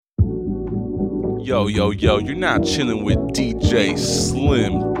Yo, you're now chilling with DJ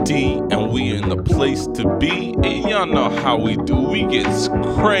Slim D, and we in the place to be. And y'all know how we do, we get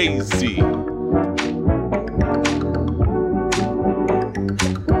crazy.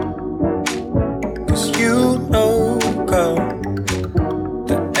 Cause you know, girl,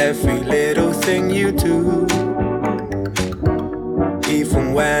 that every little thing you do,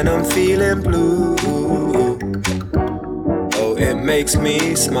 even when I'm feeling blue, oh, it makes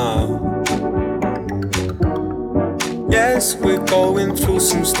me smile. Yes, we're going through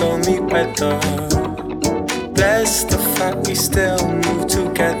some stormy weather. Bless the fact we still move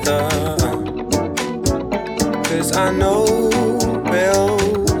together. Cause I know we'll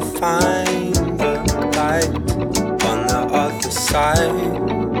find the light on the other side.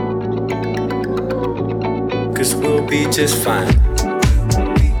 Cause we'll be just fine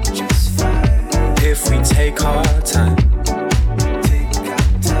if we take our time.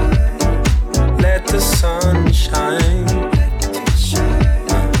 Let the sun shine,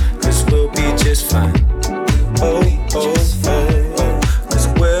 'cause we'll be just fine. Oh, oh, oh, oh, 'cause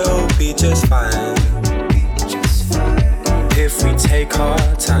we'll be just fine if we take our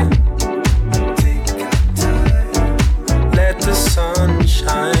time. Let the sun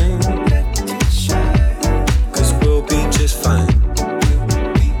shine, 'cause we'll be just fine.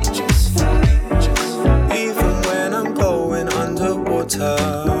 Even when I'm going underwater,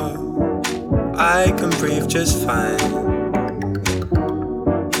 I can breathe just fine.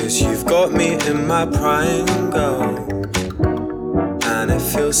 Cause you've got me in my prime, girl, and it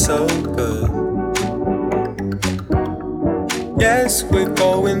feels so good. Yes, we're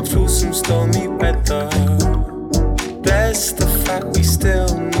going through some stormy weather. Bless the fact we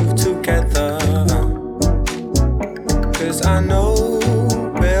still move together. Cause I know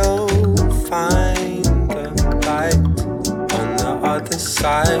we'll find the light on the other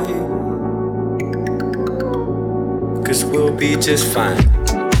side. Cause we'll be just fine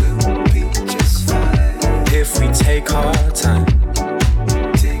if we take our time.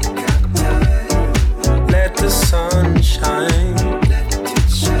 Let the sun shine,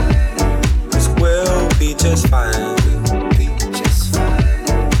 'cause we'll be just fine.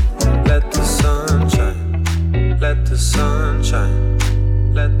 Let the sun shine, let the sun shine,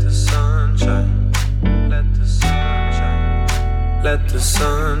 let the sun shine, let the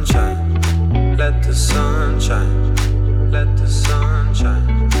sun shine, let the sun shine, let the sun shine. Let the sun shine, let the sun shine, let the sun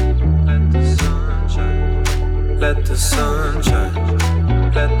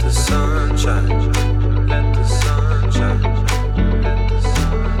shine, let the sun shine, let the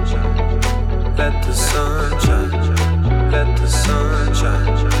sun shine, let the sun shine, let the sun shine, let the sun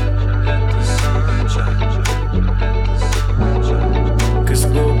shine, let the sun shine, let the sun shine. 'Cause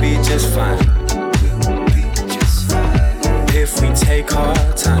we'll be just fine if we take our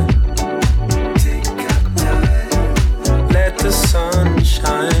time. Let the sun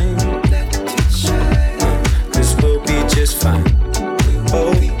shine, 'cause we'll be just fine.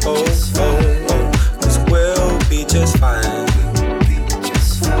 Oh, oh, oh, oh, 'cause we'll be just fine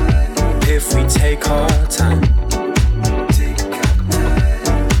if we take our time.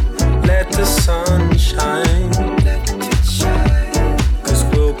 Let the sun shine, 'cause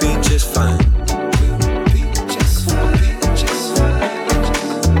we'll be just fine.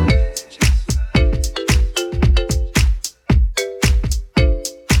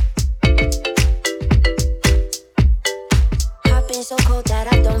 So cold that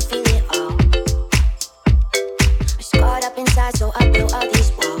I don't feel it all. I'm scarred up inside, so I built all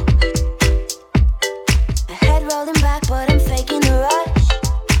these walls. My head rolling back, but I'm faking the rush.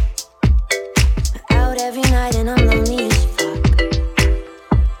 I'm out every night and I'm lonely as fuck.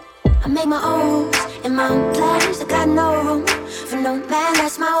 I make my own rules and my own plans. I got no room for no man.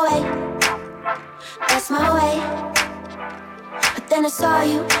 That's my way. That's my way. But then I saw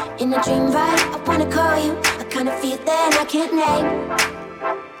you in a dream, right? I wanna call you. I kinda feel that I can't name.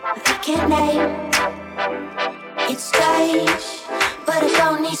 I can't name. It's strange, but I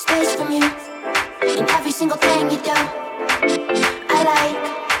don't need space from you. In every single thing you do, I like.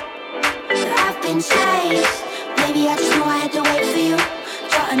 I've been chased. Maybe I just knew I had to wait for you.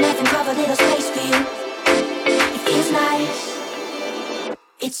 Draw a knife and carve a little space for you. It feels nice.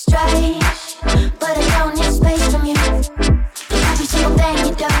 It's strange, but I don't need space from you. In every single thing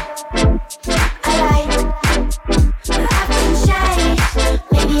you do, I like. I've been chased.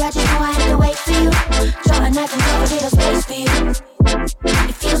 Maybe I just knew I had to wait for you. Draw a knife and carve a little space for you.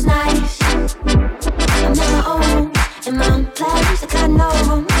 It feels nice. I'm in my own room, in my own place. I got no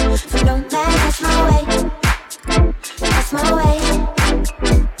room for no man. That's my way. That's my way.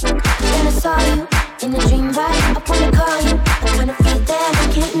 Then I saw you in a dream, right? I wanna call you. I kinda feel that I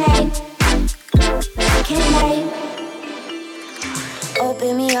can't name.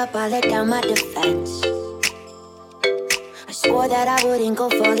 up, I let down my defense. I swore that I wouldn't go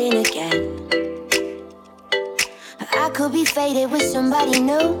falling again. I could be faded with somebody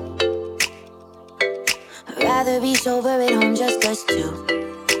new. I'd rather be sober at home, just us two.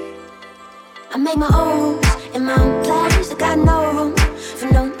 I make my own rules and my own plans. I got no room for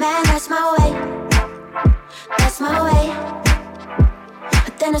no man, that's my way. That's my way.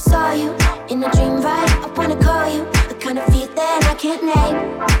 But then I saw you in a dream, right? I wanna call you. I kind of feel that I can't name.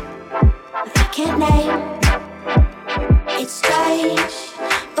 I can't name. It's strange,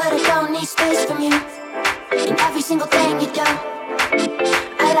 but I don't need space from you. And every single thing you do,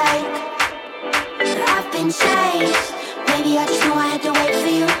 I like. I've been changed. Maybe I just knew I had to wait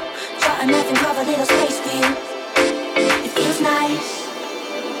for you. Draw a knife and carve a little space for you. It feels nice.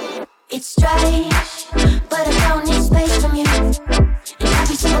 It's strange, but I don't need space from you. And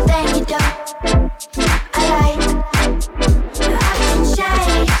every single thing you do, I like. I've been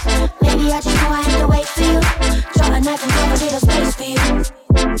changed. Maybe I just knew I had to wait for you. Draw a knife and carve a little space for you.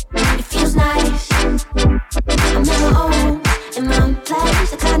 It feels nice. I'm in my own room, in my own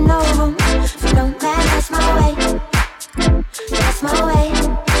place. I got no room for no man. That's my way. That's my way.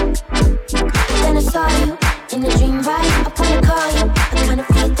 Then I saw you in a dream, right? I wanna call you. I kind of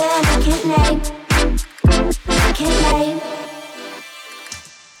feel that I can't name. I can't name.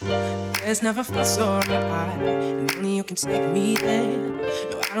 There's never felt so right, and only you can take me there.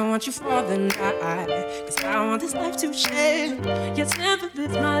 No, I don't want you for the night, cause I want this life to share. Your temper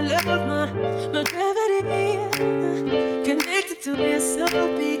is my love, my gravity. Connected to this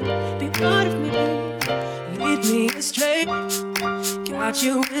soul beat, be part of me. Lead me astray, got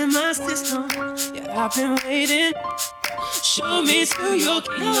you in my system. Yeah, I've been waiting. Show me to your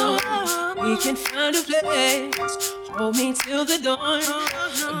kingdom. We can find a place. Hold me till the dawn.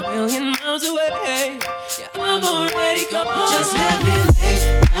 A million miles away. Yeah, I'm already gone. Just let me lay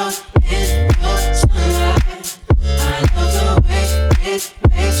out in your sunlight. I love the way it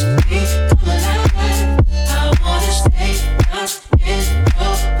makes me come alive. I wanna stay lost in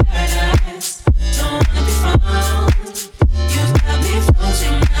your paradise. Don't wanna be found. You've got me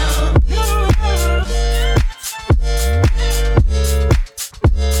floating now.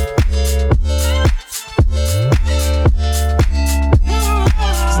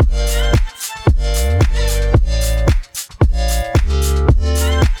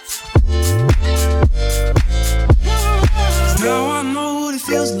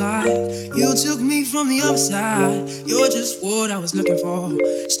 From the other side, you're just what I was looking for.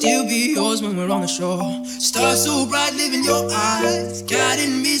 Still be yours when we're on the shore. Stars so bright, live in your eyes,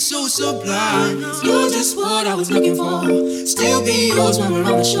 guiding me so sublime. You're just what I was looking for. Still be yours when we're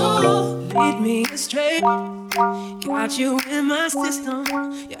on the shore. Lead me astray, got you in my system.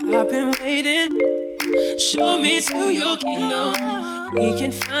 Yeah, I've been waiting. Show me to your kingdom. We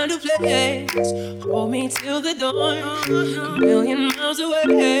can find a place. Hold me till the dawn. A million miles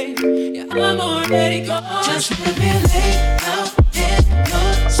away. Yeah, I'm already gone. Just let me lay out in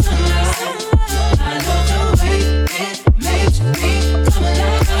your sunlight. I love the way it makes me come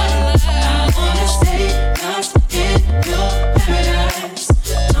alive. I wanna stay lost in your paradise.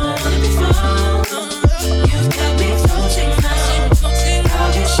 Don't wanna be found. You've got me floating now.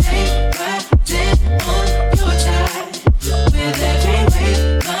 I'll get shaped right in on your tide. With every wave,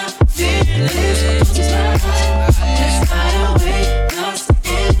 my feelings just fly away, lost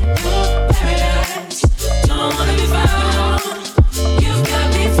in your paradise. Don't wanna be found. You've got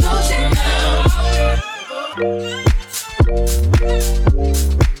me floating now.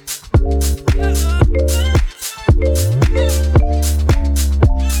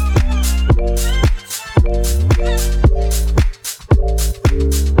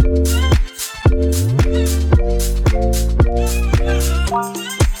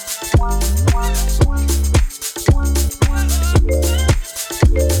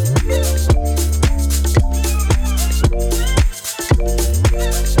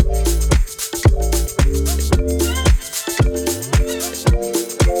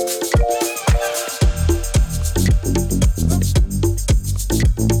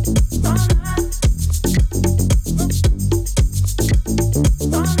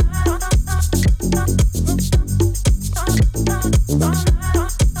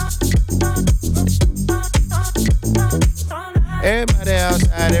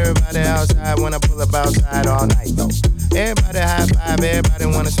 Everybody outside when I pull up outside all night though. Everybody high five, everybody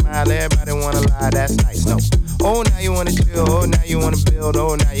wanna smile, everybody wanna lie, that's nice, no. Oh, now you wanna chill, oh, now you wanna build,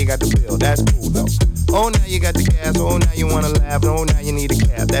 oh, now you got the bill, that's cool though. Oh, now you got the gas, oh, now you wanna laugh, oh, now you need a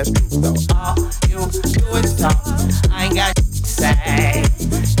cab, that's true though. All you do is talk, I ain't got to say.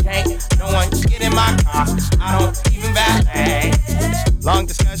 Can't no one get in my car, I don't even valet. Long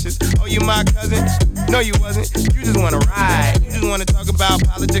discussion you wasn't. You just wanna ride. You just wanna talk about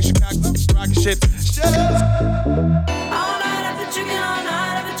politics, Chicago, rocket ships. Shut up. All night I've been drinking, all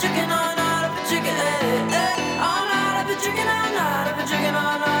night I've been drinking, all night I've been drinking, all night I've been drinking, all night I've been drinking,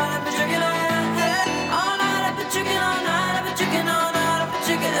 all night I've been drinking, all night I've been drinking, all night I've been drinking, all night I've been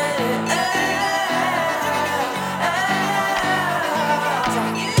drinking,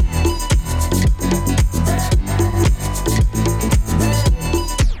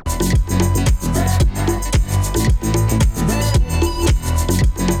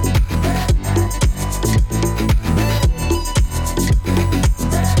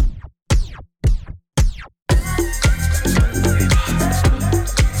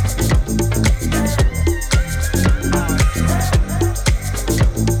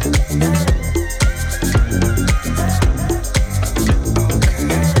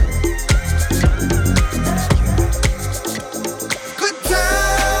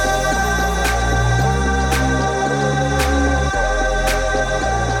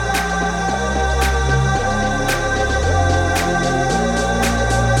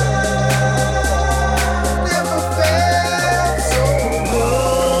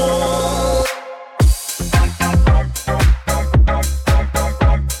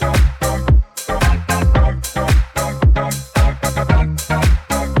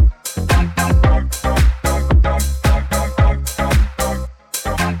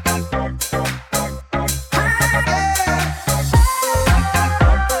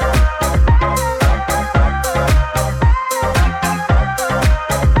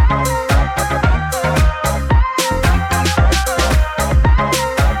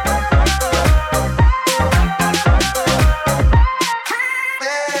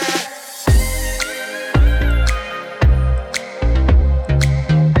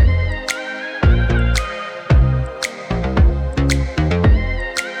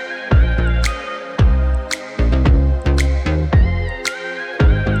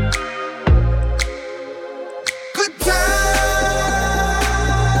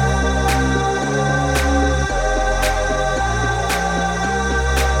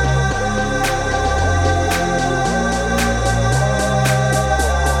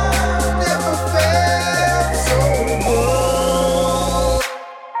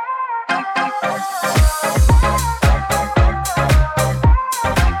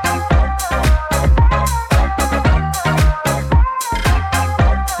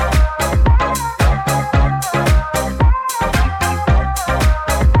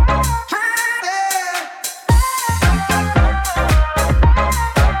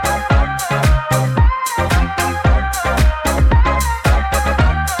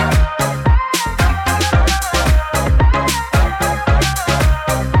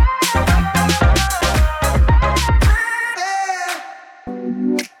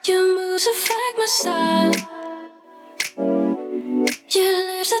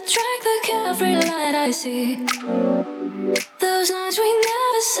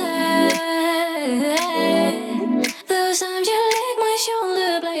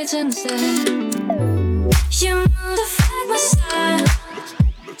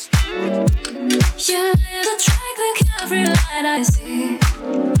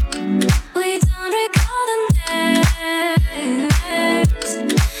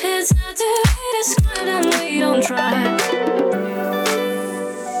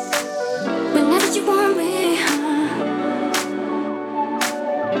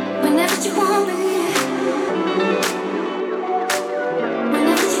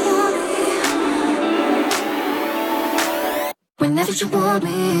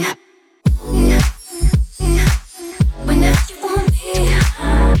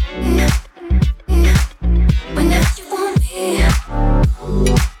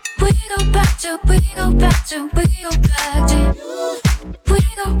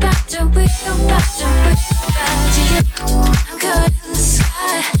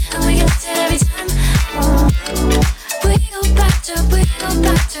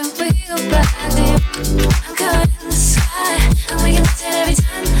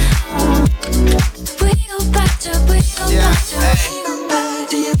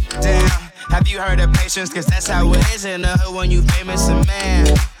 Cause that's how it is in the hood when you famous and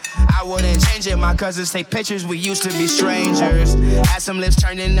man. I wouldn't change it, my cousins take pictures, we used to be strangers. Had some lips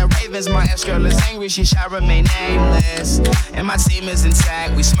turned into ravens, my ex-girl is angry, she shall remain nameless. And my team is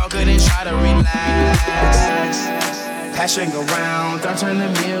intact, we smoke it and try to relax. Passing around, don't turn the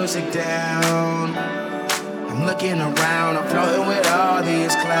music down. I'm looking around, I'm floating with all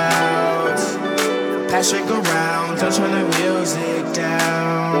these clouds. Passing around, don't turn the music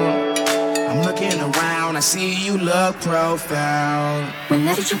down. I'm looking around, I see you look profound.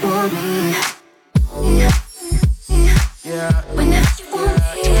 Whenever you want me,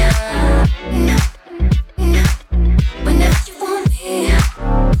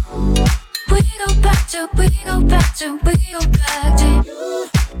 to, we go back to, we go back to you.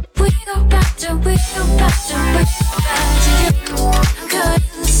 We go back to, we go back to, we go back to you. I'm caught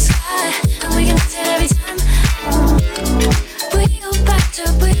in the sky, and we connect it every time. We go back to,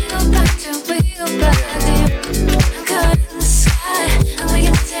 we go back to, we go back to you. I'm caught in the sky, and we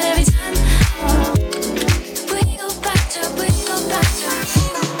connect it every time. We go back to, we go back to, we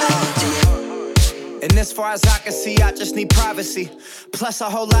go back to you. And as far as I can see, I just need privacy. Plus a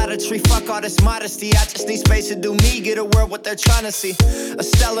whole lot of tree, fuck all this modesty. I just need space to do me, get a world what they're trying to see. A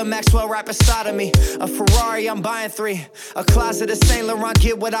Stella Maxwell right beside of me. A Ferrari, I'm buying 3. A closet of Saint Laurent,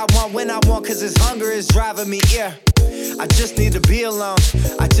 get what I want when I want, cause this hunger is driving me, yeah. I just need to be alone,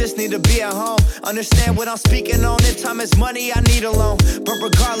 I just need to be at home. Understand what I'm speaking on, if time is money, I need a loan. But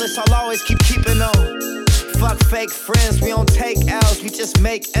regardless, I'll always keeping on. Fuck fake friends, we don't take L's, we just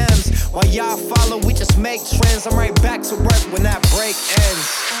make M's. While y'all follow, we just make trends. I'm right back to work when that break ends.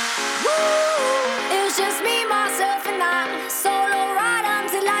 It was just me, myself, and I. Solo ride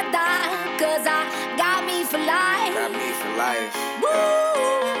until I die. Cause I got me for life. Got me for life. Woo!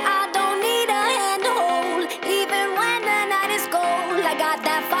 I don't need a hand to hold. Even when the night is cold, I got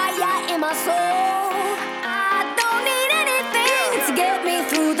that fire in my soul. I don't need anything to get me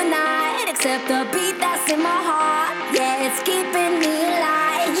through the night, except the beat that's in my heart. Yeah, it's keeping me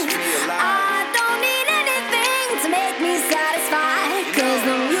alive. I don't need anything to make me satisfied, cause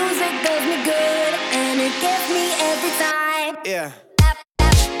the music does me good and it gets me every time. Yeah.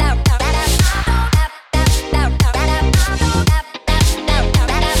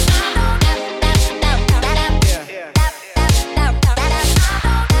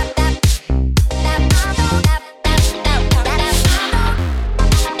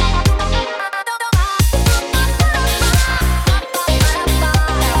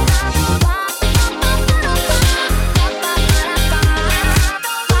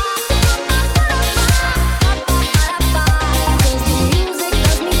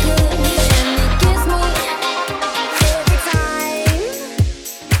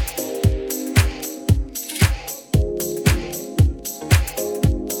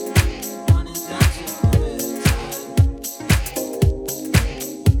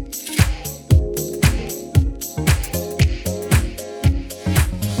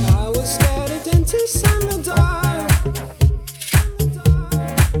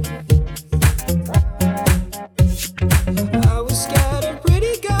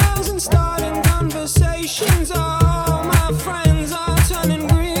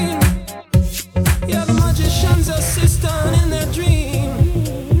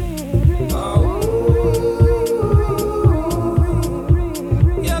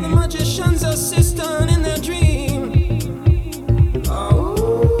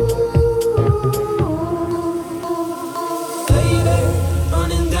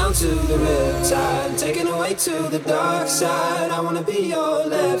 To the dark side, I wanna be your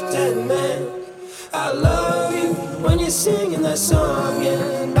left-hand man. I love you when you're singing that song,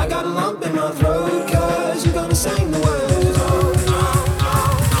 and I got a lump in my throat, cause you're gonna sing the words.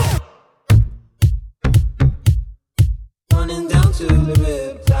 Running down to the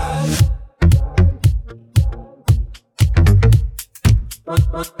riptide.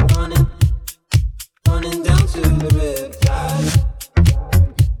 Running down to the riptide.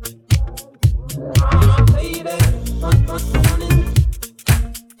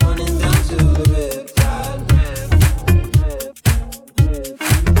 Running down to the riptide.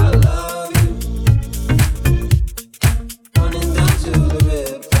 I love you. Running down to the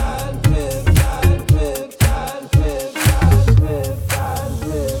riptide, riptide, riptide, riptide, riptide,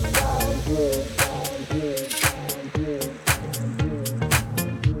 riptide, riptide.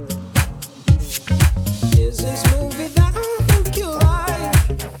 Is this movie that I think you like?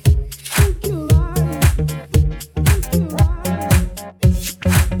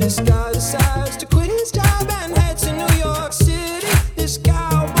 This guy decides to quit his job and head to New York City. This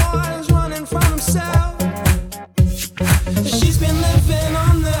cowboy is running from himself. She's been living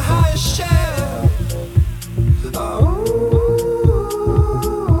on the highest shelf. Oh,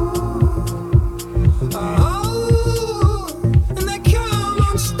 and they come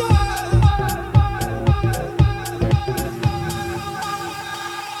unstuck.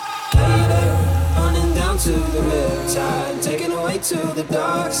 Lady, running down to the riptide, taking away to the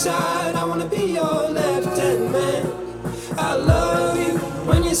dark side. I wanna be your left-hand man. I love you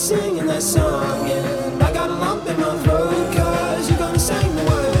when you're singing that song, and I got a lump in my throat, cause you're gonna sing the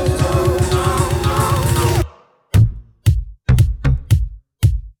words.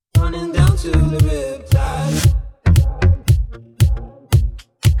 Running down to the riptide.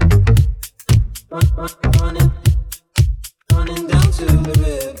 Running down to the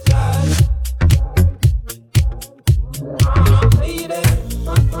riptide.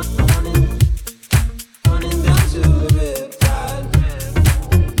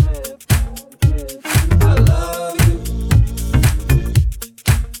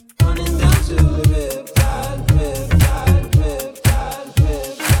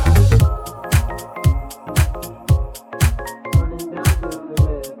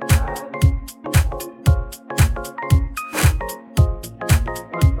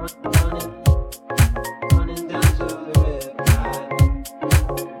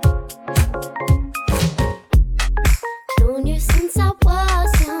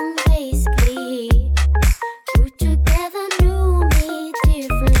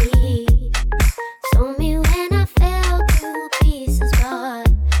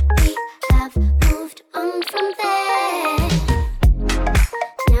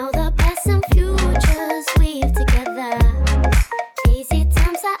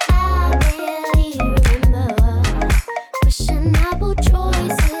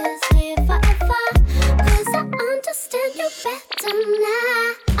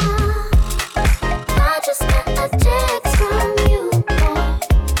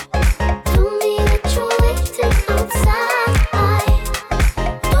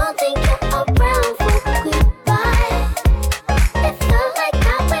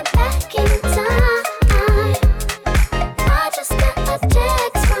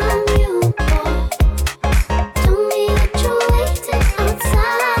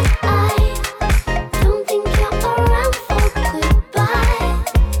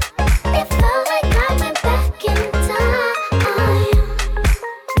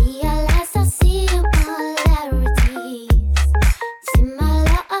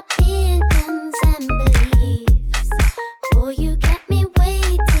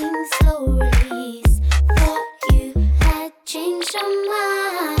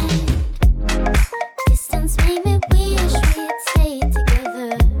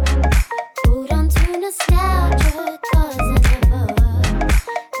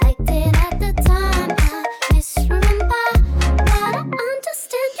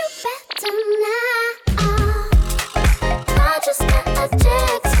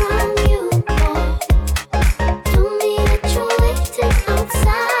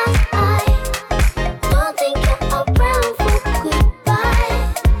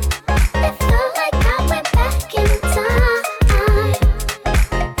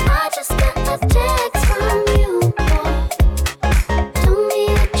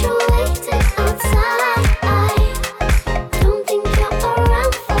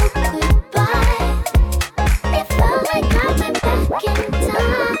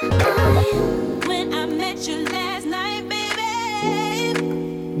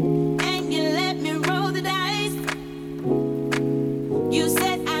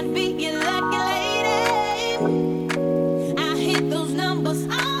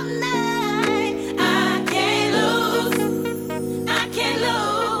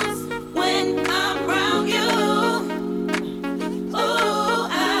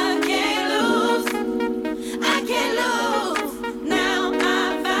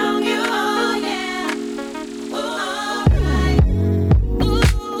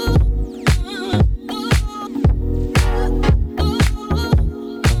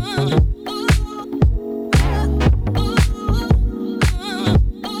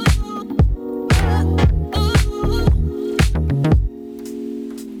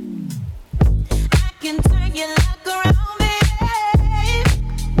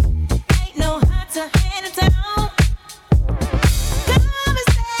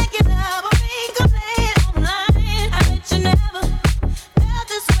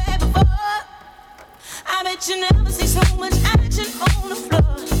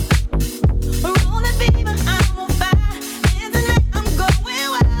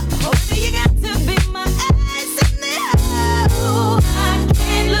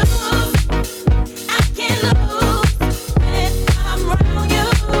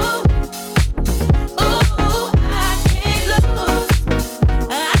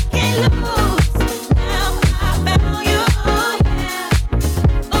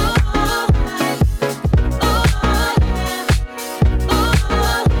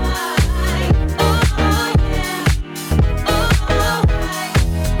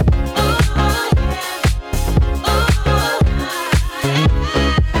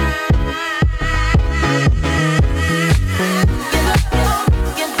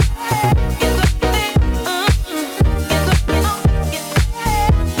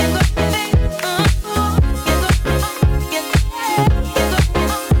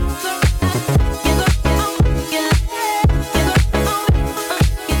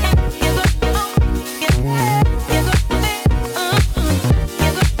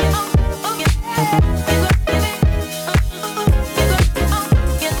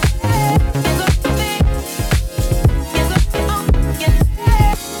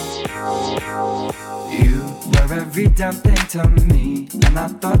 damn thing to me, and I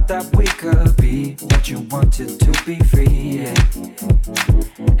thought that we could be what you wanted to be free, yeah.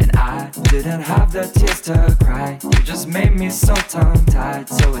 And I didn't have the tears to cry, you just made me so tongue-tied.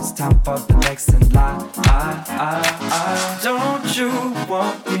 So it's time for the next in line. Don't you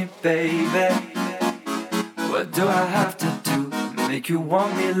want me, baby? What do I have to do? Make you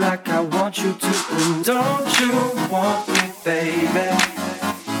want me like I want you to. Don't you want me, baby?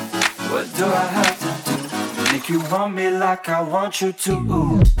 What do I have to do? Make you want me like I want you to.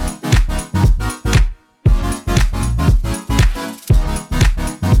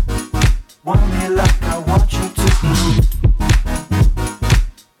 Want me like I want you to.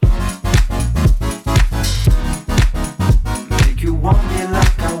 Make you want me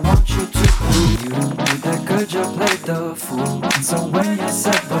like I want you to. You did that good, you played the fool. And so when you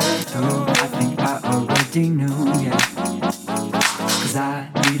said we're through, I think I already knew, yeah. Cause I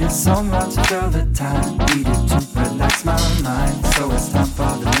needed someone to fill the time, needed to relax my mind. So it's time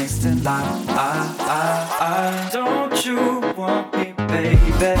for the next in line. Don't you want me,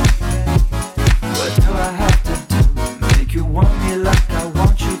 baby? What do I have to do? Make you want me like I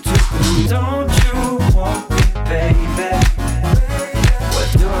want you to. Don't you want me, baby? What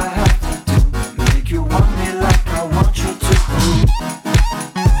do I have to do? Make you want me like I want you to.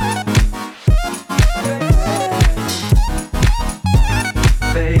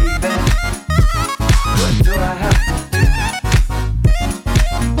 Baby, what do I have to do?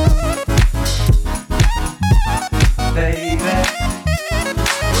 Baby,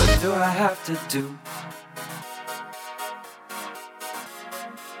 what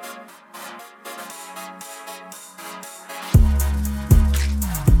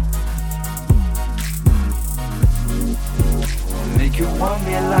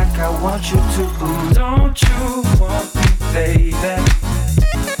I want you to. Don't you want me, baby?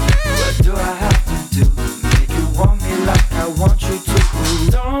 What do I have to do? Make you want me like I want you to.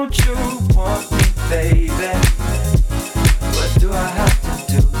 Don't you want me, baby? What do I have to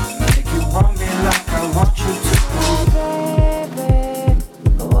do? Make you want me like I want you to. Baby,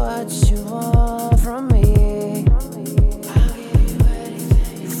 what you want from me?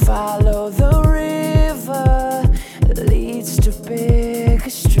 You follow the river that leads to bigger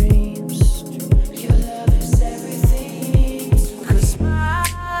streams. Your love is everything. 'Cause my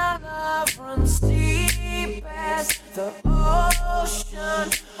love runs deep as the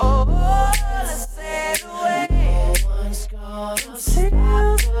ocean. Oh, let's sail away. No one's gonna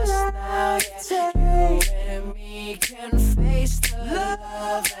stop us now. Yeah, you and me can face the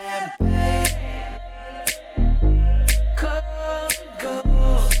love and pain. Come and go,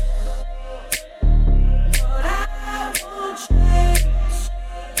 but I won't change.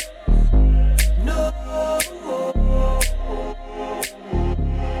 No.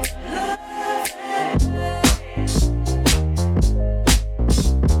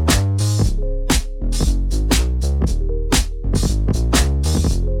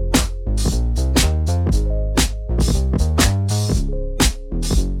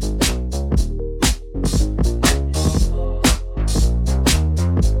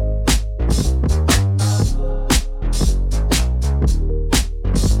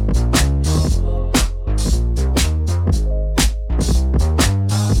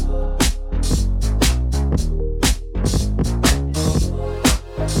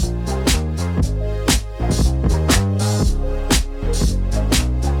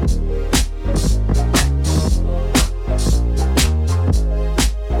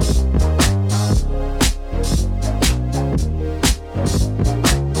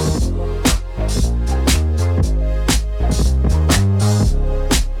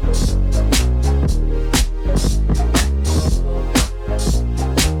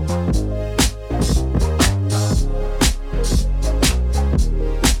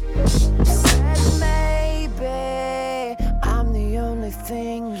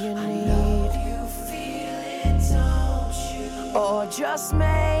 Just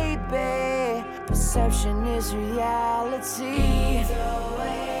maybe perception is reality. The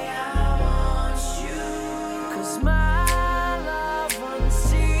way I want you. 'Cause my love runs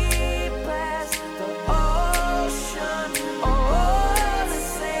deep as the ocean. Oh, let's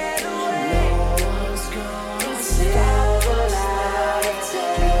sail away. No one's gonna stop us now.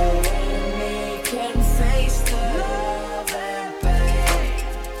 You and me can face the love and pain.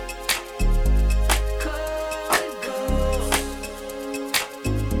 Come and go.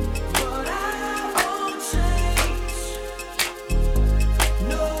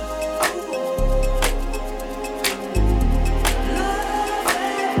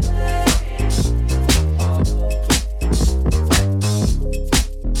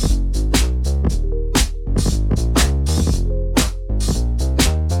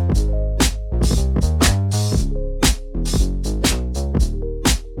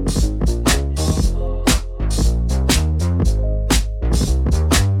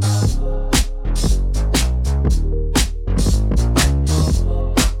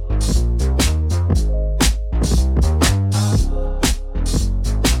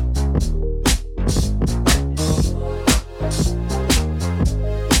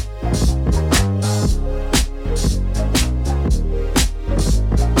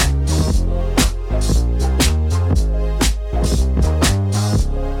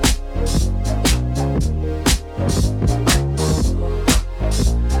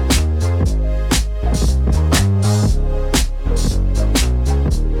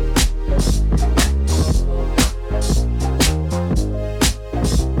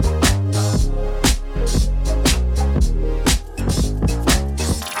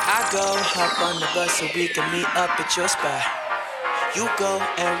 So we can meet up at your spot. You go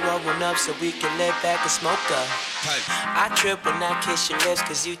and roll one up so we can lay back and smoke up. I trip when I kiss your lips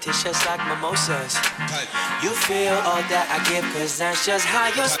 'cause you taste just like mimosas. You feel all that I give 'cause that's just how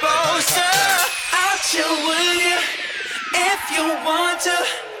you're supposed to. I'll chill with you if you want to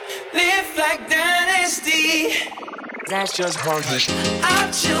live like Dynasty. That's just hard.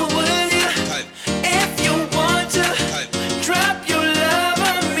 I'll chill with you if you want to drop your love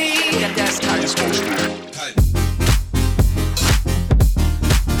on me. Yeah, that's how you're supposed to.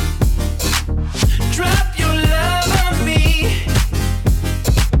 Drop your love on me.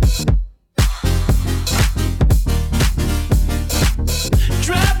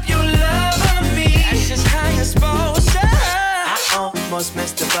 Drop your love on me. That's just how you're supposed to. I almost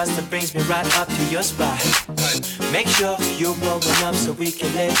missed the bus that brings me right up to your spot. Make sure you're rolling up so we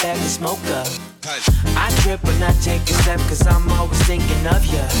can lay back and smoke up. I trip when I take a step cause I'm always thinking of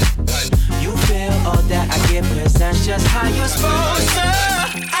ya. You feel all that I give cause that's just how you're supposed to.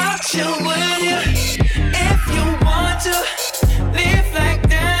 I'll chill with you if you want to live like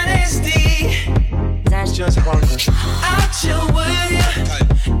Dynasty. That's just bonkers. I'll chill with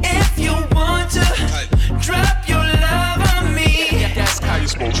you if you want to drop your love on me. Yeah, that's how you're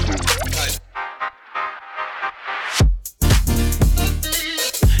supposed to.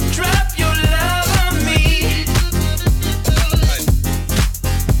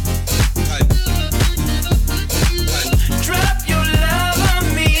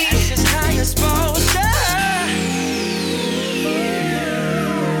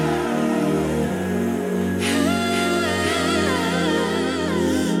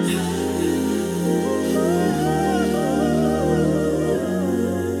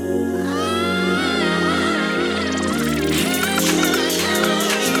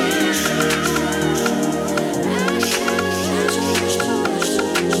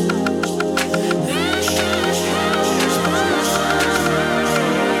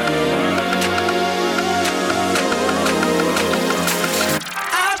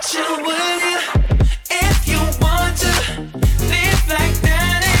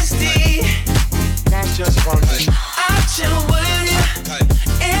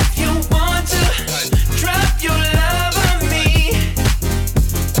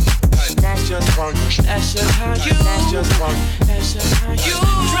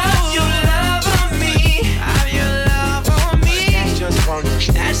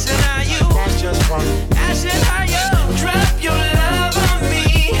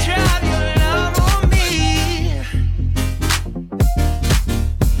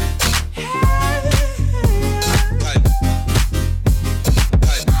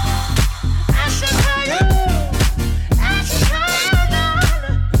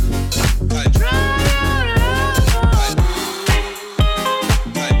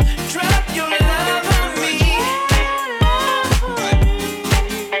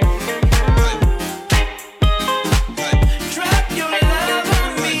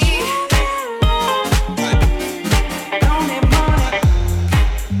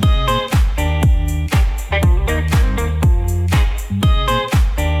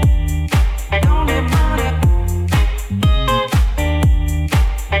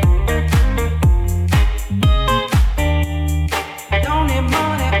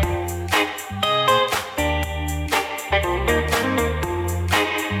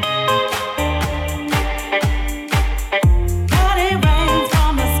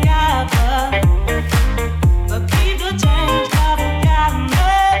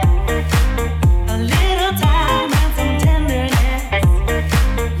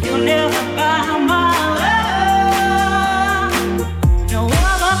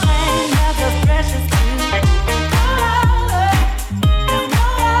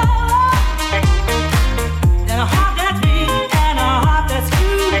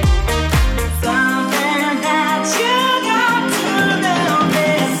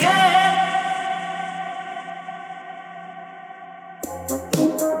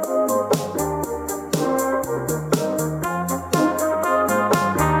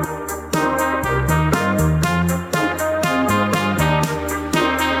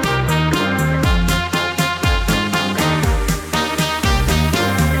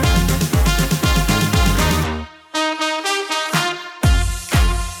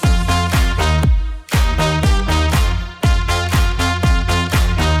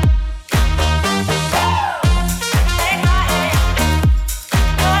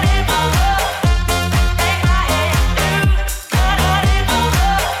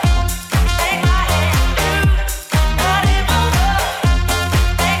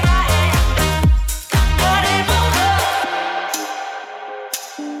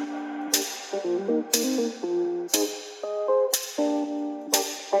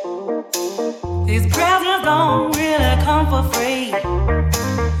 These presents don't really come for free.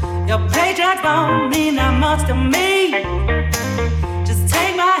 Your paycheck don't mean that much to me.